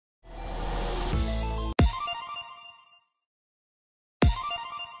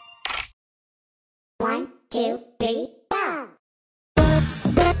2, 3, go!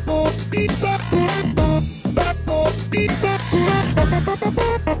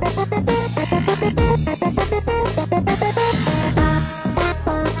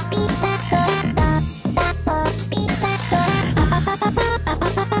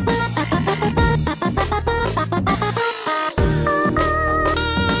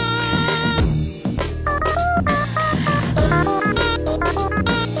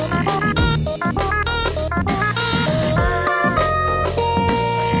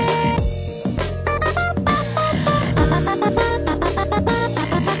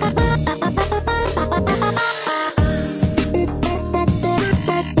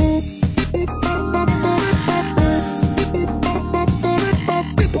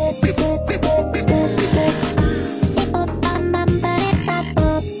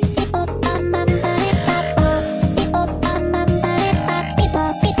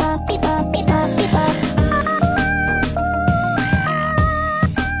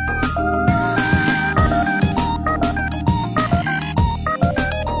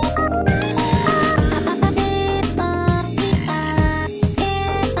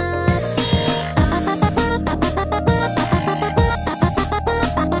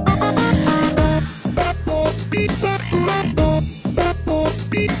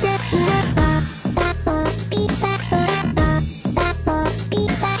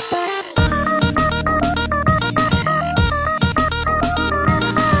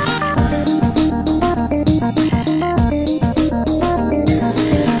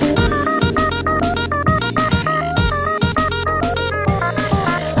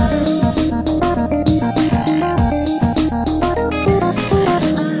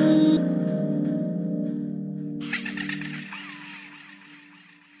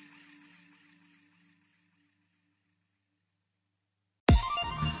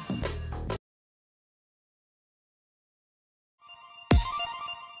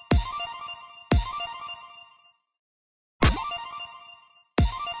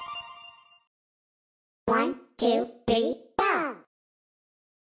 One, two, three, go!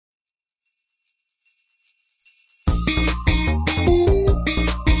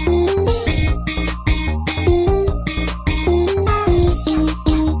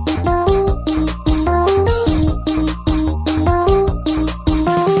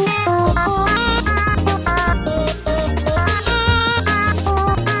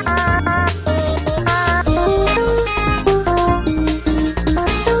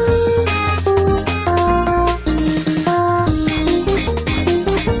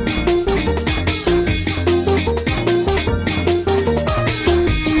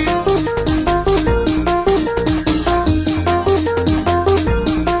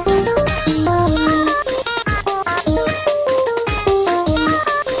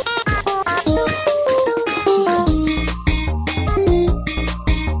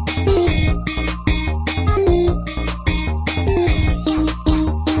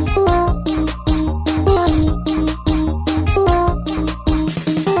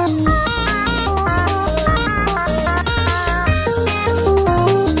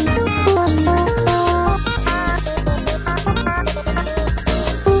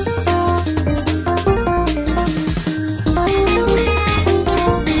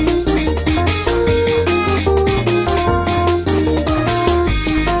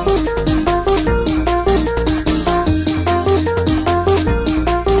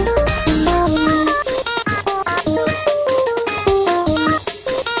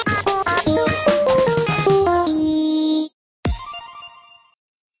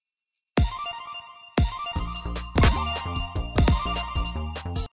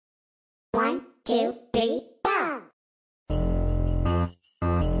 One, two, three, go!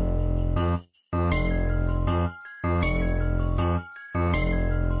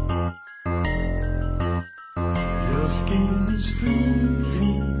 Your skin is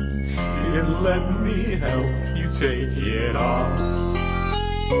freezing, here let me help you take it off.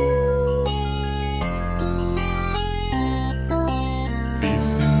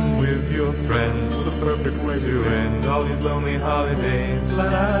 Feasting with your friends, the perfect way to end all these lonely holidays. La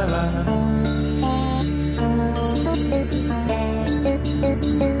la la.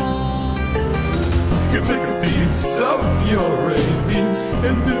 You can take a piece of your rabies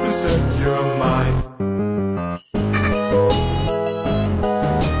and vivisect your mind.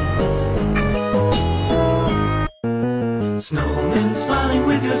 Snowmen smiling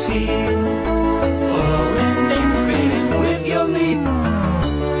with your teeth, foreign names greeting with your leap.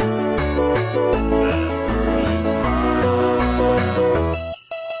 That early smile,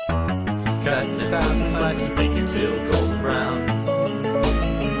 cutting a thousand slices, make your tail golden brown.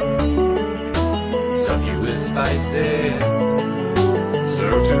 Suck you kisses.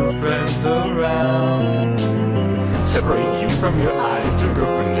 Serve two friends around. Separate you from your eyes, to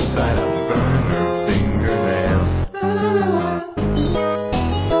girlfriend inside out, burn her fingernails.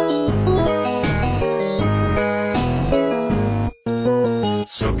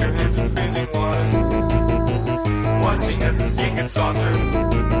 Soak your hands in freezing water, watching as the skin gets softer.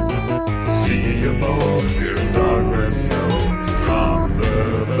 See a bone, hear dark red snow, drop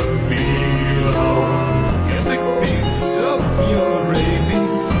further below. Here's a piece of your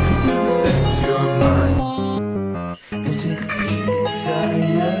rabies, and set your mind. And take a peek inside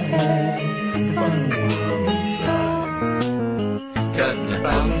your head, and find a world inside. Cutting a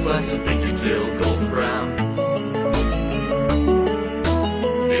 1,000 slices of pinky tail,